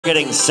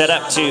Getting set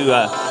up to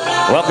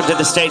welcome to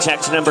the stage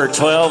act number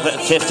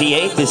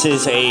 1258. This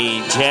is a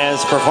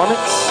jazz performance.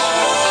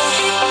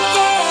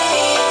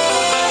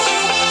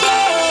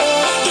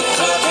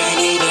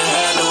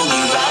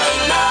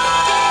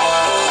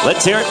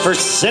 Let's hear it for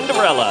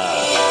Cinderella.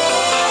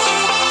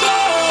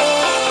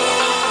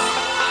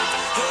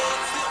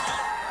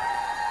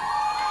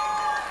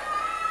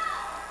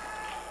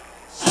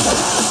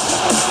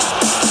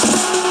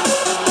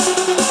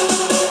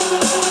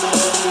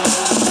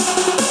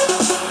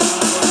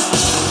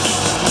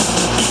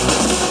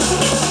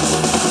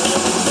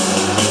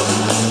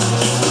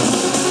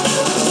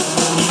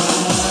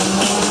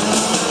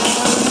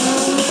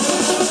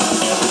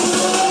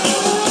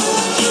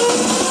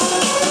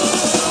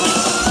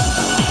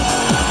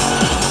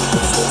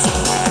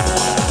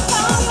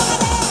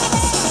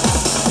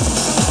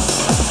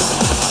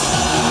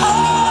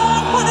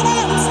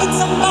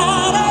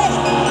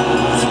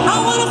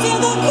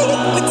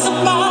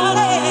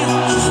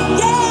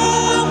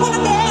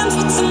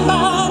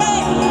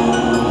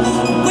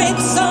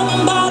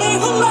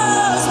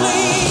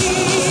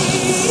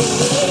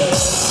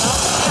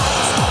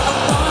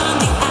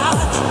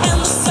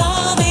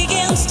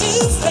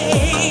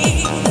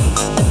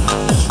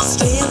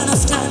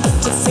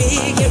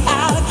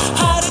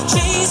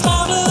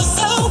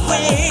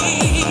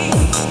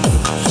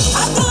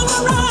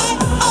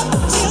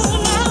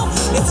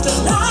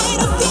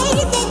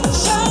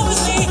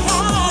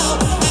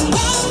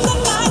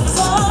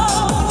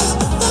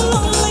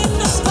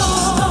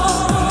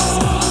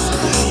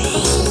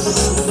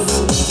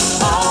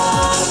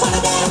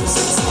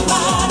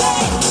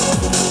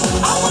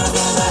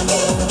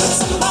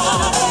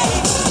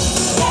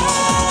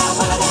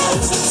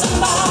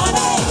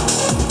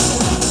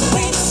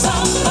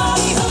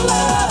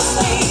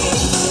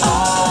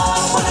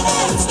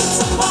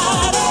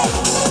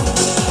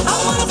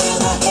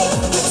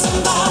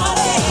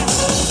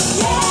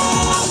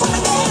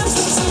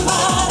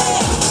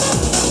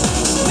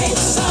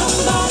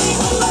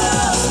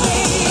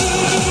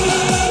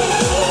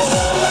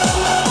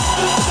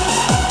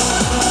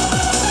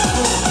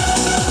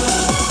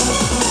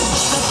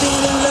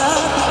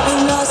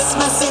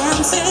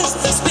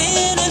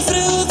 Spinning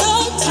through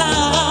the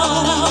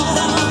town.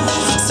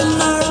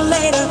 Sooner or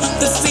later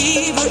the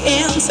fever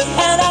ends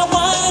and I